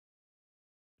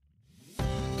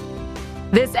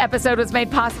This episode was made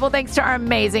possible thanks to our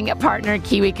amazing partner,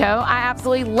 KiwiCo. I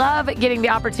absolutely love getting the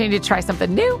opportunity to try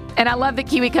something new, and I love that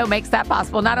KiwiCo makes that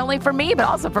possible, not only for me, but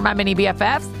also for my mini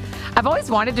BFFs. I've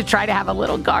always wanted to try to have a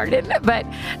little garden, but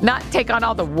not take on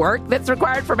all the work that's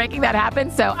required for making that happen.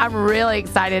 So I'm really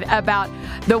excited about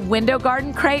the window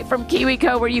garden crate from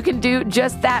KiwiCo, where you can do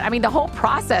just that. I mean, the whole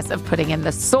process of putting in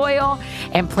the soil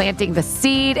and planting the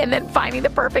seed and then finding the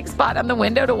perfect spot on the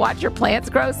window to watch your plants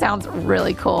grow sounds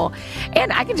really cool.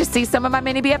 And I can just see some of my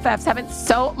mini BFFs having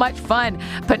so much fun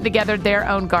putting together their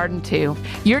own garden too.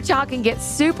 Your child can get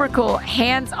super cool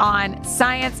hands-on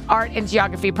science, art, and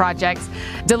geography projects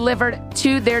delivered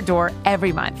to their door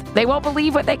every month. They won't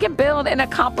believe what they can build and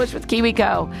accomplish with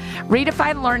KiwiCo.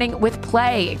 Redefine learning with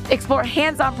play. Explore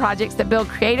hands-on projects that build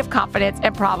creative confidence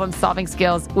and problem-solving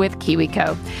skills with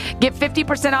KiwiCo. Get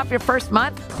 50% off your first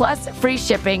month plus free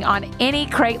shipping on any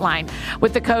crate line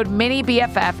with the code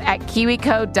MINIBFF at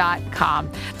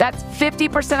KiwiCo.com. That's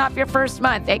 50% off your first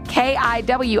month at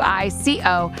KIWICO.com,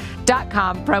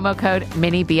 promo code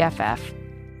MINIBFF.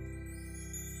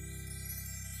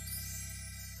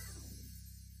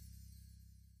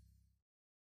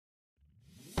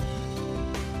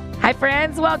 Hi,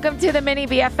 friends. Welcome to the Mini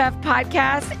BFF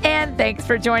podcast, and thanks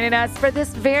for joining us for this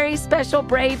very special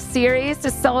Brave series to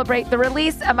celebrate the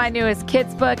release of my newest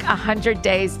kids book, 100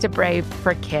 Days to Brave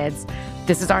for Kids.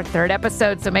 This is our third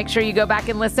episode, so make sure you go back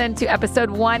and listen to episode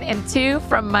 1 and 2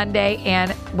 from Monday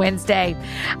and Wednesday.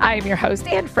 I am your host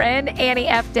and friend, Annie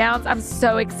F. Downs. I'm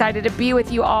so excited to be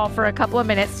with you all for a couple of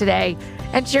minutes today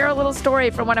and share a little story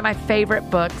from one of my favorite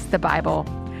books, the Bible.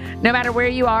 No matter where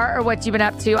you are or what you've been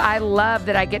up to, I love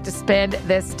that I get to spend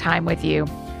this time with you.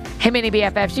 Hey, Mini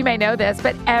BFFs, you may know this,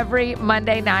 but every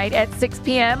Monday night at 6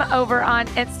 p.m. over on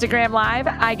Instagram Live,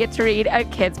 I get to read a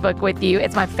kid's book with you.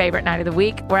 It's my favorite night of the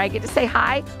week where I get to say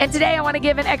hi. And today I want to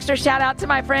give an extra shout out to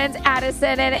my friends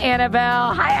Addison and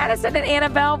Annabelle. Hi, Addison and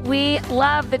Annabelle. We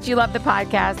love that you love the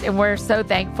podcast, and we're so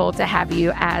thankful to have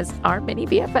you as our Mini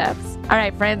BFFs. All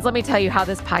right, friends, let me tell you how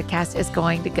this podcast is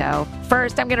going to go.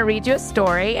 First, I'm going to read you a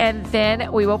story, and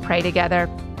then we will pray together.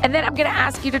 And then I'm going to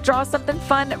ask you to draw something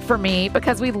fun for me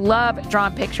because we love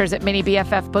drawing pictures at Mini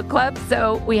BFF Book Club.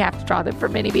 So we have to draw them for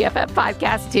Mini BFF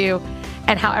Podcast too.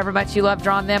 And however much you love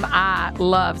drawing them, I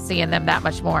love seeing them that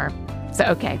much more. So,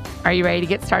 okay, are you ready to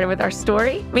get started with our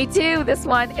story? Me too. This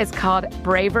one is called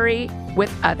Bravery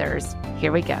with Others.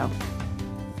 Here we go.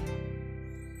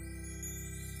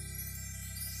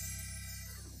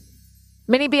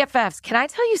 Mini BFFs, can I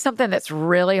tell you something that's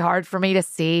really hard for me to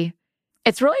see?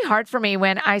 It's really hard for me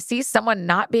when I see someone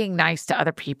not being nice to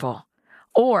other people,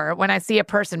 or when I see a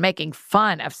person making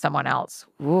fun of someone else.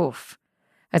 Oof.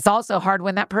 It's also hard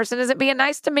when that person isn't being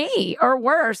nice to me, or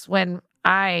worse, when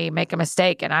I make a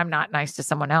mistake and I'm not nice to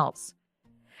someone else.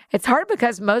 It's hard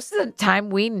because most of the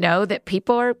time we know that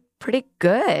people are pretty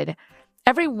good.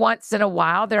 Every once in a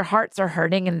while, their hearts are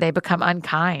hurting and they become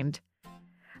unkind.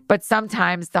 But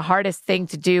sometimes the hardest thing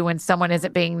to do when someone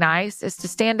isn't being nice is to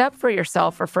stand up for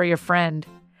yourself or for your friend.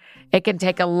 It can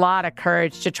take a lot of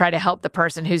courage to try to help the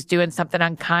person who's doing something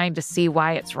unkind to see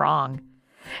why it's wrong.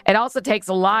 It also takes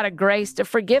a lot of grace to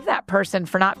forgive that person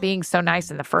for not being so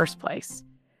nice in the first place.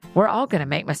 We're all going to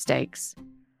make mistakes.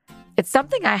 It's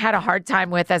something I had a hard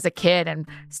time with as a kid and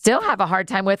still have a hard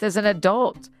time with as an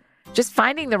adult. Just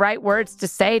finding the right words to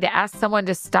say to ask someone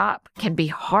to stop can be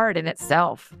hard in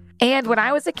itself. And when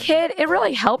I was a kid, it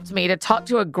really helped me to talk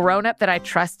to a grown-up that I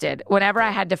trusted whenever I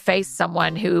had to face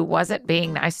someone who wasn't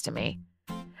being nice to me.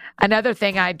 Another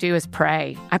thing I do is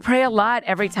pray. I pray a lot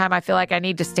every time I feel like I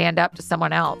need to stand up to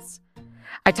someone else.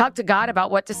 I talk to God about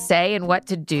what to say and what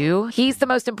to do. He's the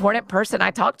most important person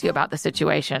I talk to about the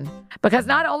situation. Because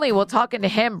not only will talking to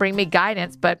him bring me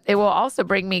guidance, but it will also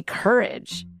bring me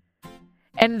courage.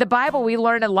 In the Bible, we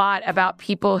learn a lot about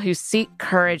people who seek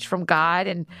courage from God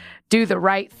and do the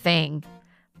right thing.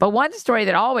 But one story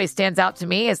that always stands out to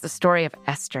me is the story of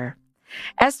Esther.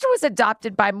 Esther was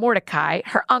adopted by Mordecai,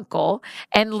 her uncle,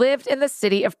 and lived in the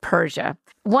city of Persia.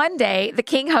 One day, the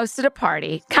king hosted a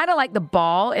party, kind of like the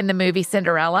ball in the movie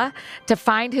Cinderella, to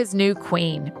find his new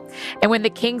queen. And when the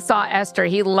king saw Esther,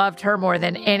 he loved her more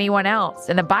than anyone else.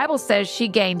 And the Bible says she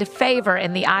gained favor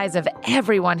in the eyes of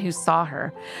everyone who saw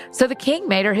her. So the king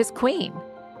made her his queen.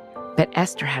 But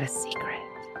Esther had a secret.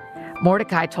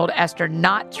 Mordecai told Esther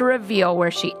not to reveal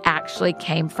where she actually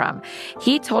came from.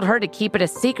 He told her to keep it a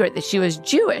secret that she was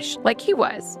Jewish, like he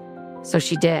was. So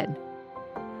she did.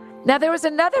 Now, there was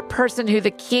another person who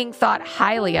the king thought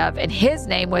highly of, and his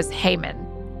name was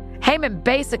Haman. Haman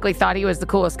basically thought he was the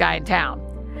coolest guy in town.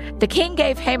 The king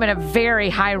gave Haman a very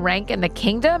high rank in the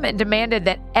kingdom and demanded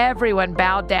that everyone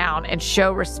bow down and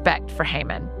show respect for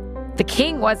Haman. The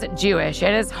king wasn't Jewish,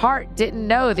 and his heart didn't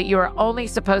know that you were only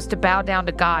supposed to bow down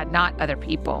to God, not other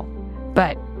people.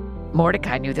 But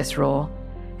Mordecai knew this rule,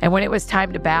 and when it was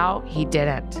time to bow, he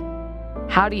didn't.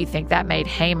 How do you think that made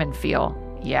Haman feel?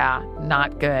 Yeah,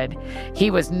 not good.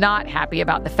 He was not happy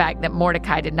about the fact that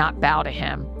Mordecai did not bow to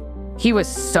him. He was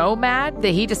so mad that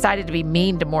he decided to be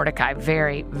mean to Mordecai,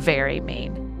 very, very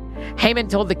mean. Haman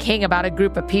told the king about a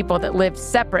group of people that lived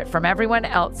separate from everyone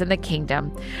else in the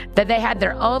kingdom, that they had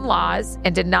their own laws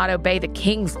and did not obey the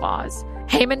king's laws.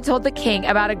 Haman told the king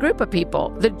about a group of people,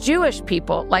 the Jewish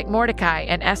people like Mordecai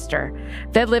and Esther,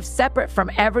 that lived separate from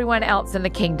everyone else in the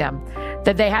kingdom,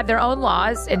 that they had their own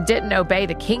laws and didn't obey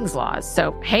the king's laws.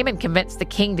 So Haman convinced the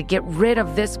king to get rid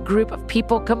of this group of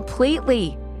people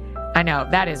completely. I know,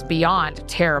 that is beyond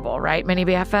terrible, right, mini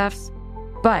BFFs?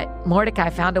 But Mordecai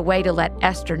found a way to let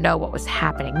Esther know what was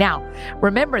happening. Now,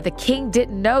 remember, the king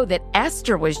didn't know that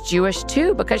Esther was Jewish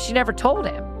too because she never told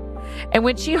him. And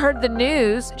when she heard the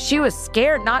news, she was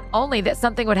scared not only that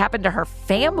something would happen to her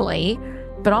family,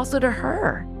 but also to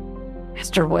her.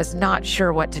 Esther was not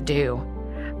sure what to do.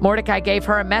 Mordecai gave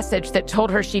her a message that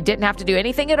told her she didn't have to do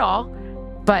anything at all,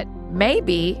 but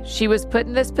maybe she was put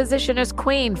in this position as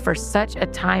queen for such a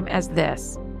time as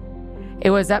this. It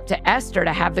was up to Esther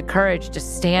to have the courage to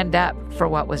stand up for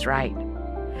what was right.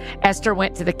 Esther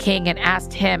went to the king and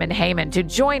asked him and Haman to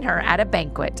join her at a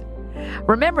banquet.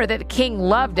 Remember that the king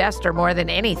loved Esther more than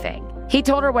anything. He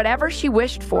told her whatever she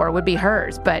wished for would be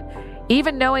hers, but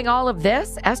even knowing all of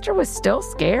this, Esther was still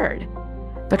scared,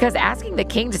 because asking the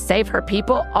king to save her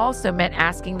people also meant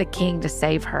asking the king to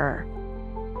save her.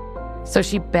 So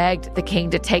she begged the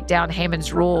king to take down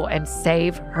Haman's rule and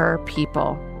save her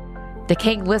people. The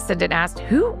king listened and asked,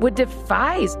 who would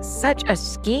devise such a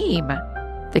scheme?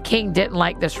 The king didn't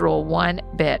like this rule one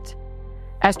bit.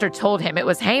 Esther told him it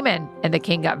was Haman, and the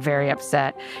king got very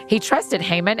upset. He trusted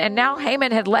Haman, and now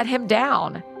Haman had let him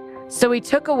down. So he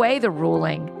took away the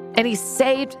ruling, and he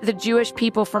saved the Jewish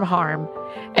people from harm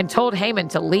and told Haman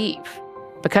to leave.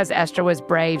 Because Esther was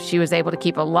brave, she was able to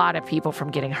keep a lot of people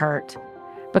from getting hurt.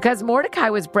 Because Mordecai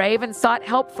was brave and sought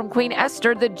help from Queen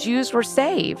Esther, the Jews were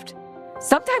saved.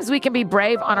 Sometimes we can be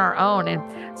brave on our own,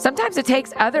 and sometimes it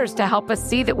takes others to help us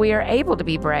see that we are able to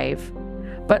be brave.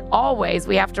 But always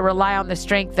we have to rely on the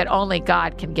strength that only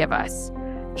God can give us.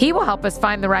 He will help us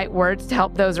find the right words to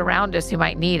help those around us who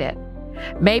might need it.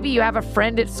 Maybe you have a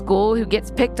friend at school who gets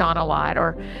picked on a lot,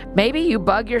 or maybe you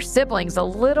bug your siblings a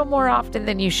little more often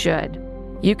than you should.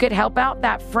 You could help out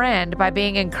that friend by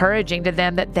being encouraging to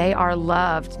them that they are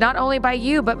loved, not only by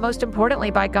you, but most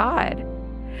importantly by God.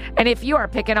 And if you are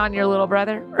picking on your little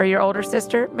brother or your older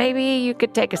sister, maybe you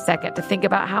could take a second to think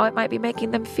about how it might be making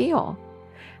them feel.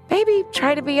 Maybe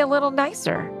try to be a little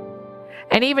nicer.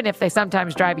 And even if they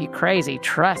sometimes drive you crazy,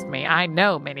 trust me, I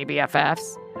know many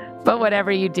BFFs. But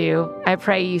whatever you do, I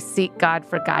pray you seek God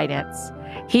for guidance.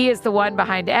 He is the one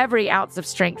behind every ounce of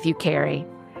strength you carry.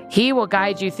 He will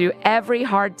guide you through every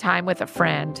hard time with a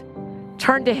friend.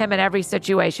 Turn to him in every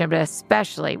situation, but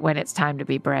especially when it's time to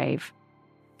be brave.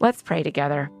 Let's pray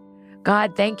together.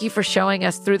 God, thank you for showing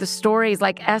us through the stories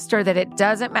like Esther that it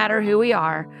doesn't matter who we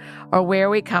are or where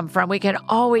we come from. We can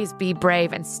always be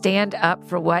brave and stand up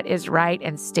for what is right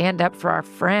and stand up for our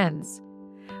friends.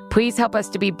 Please help us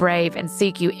to be brave and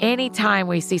seek you anytime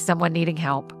we see someone needing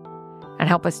help, and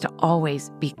help us to always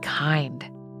be kind.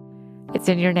 It's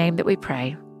in your name that we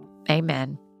pray.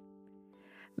 Amen.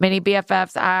 Many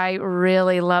BFFs, I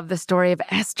really love the story of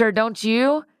Esther, don't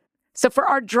you? So for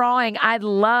our drawing, I'd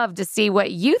love to see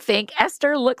what you think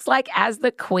Esther looks like as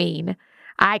the queen.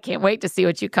 I can't wait to see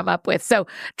what you come up with. So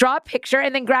draw a picture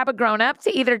and then grab a grown-up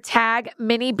to either tag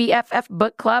Mini BFF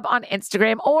Book Club on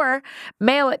Instagram or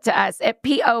mail it to us at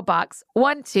P.O. Box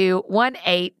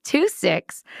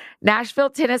 121826, Nashville,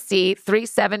 Tennessee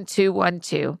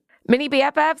 37212. Mini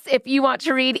BFFs, if you want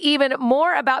to read even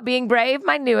more about being brave,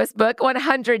 my newest book,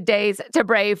 100 Days to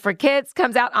Brave for Kids,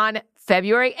 comes out on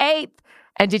February 8th.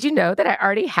 And did you know that I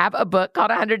already have a book called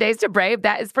 100 Days to Brave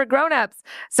that is for grown-ups?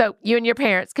 So you and your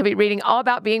parents could be reading all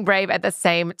about being brave at the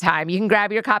same time. You can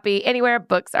grab your copy anywhere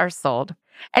books are sold.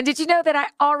 And did you know that I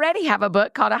already have a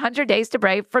book called 100 Days to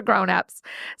Brave for grown-ups?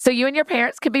 So you and your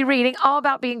parents could be reading all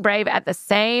about being brave at the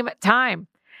same time.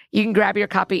 You can grab your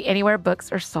copy anywhere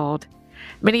books are sold.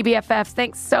 Mini BFFs,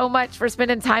 thanks so much for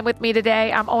spending time with me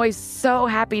today. I'm always so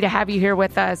happy to have you here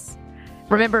with us.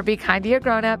 Remember, be kind to your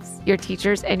grown-ups, your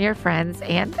teachers, and your friends,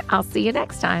 and I'll see you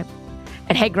next time.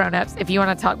 And hey, grown-ups, if you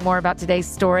want to talk more about today's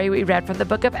story, we read from the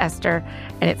book of Esther,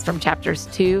 and it's from chapters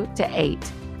 2 to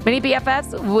 8. Mini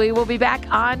BFFs, we will be back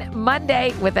on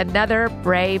Monday with another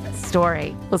brave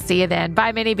story. We'll see you then.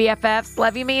 Bye, Mini BFFs.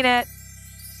 Love you, mean it.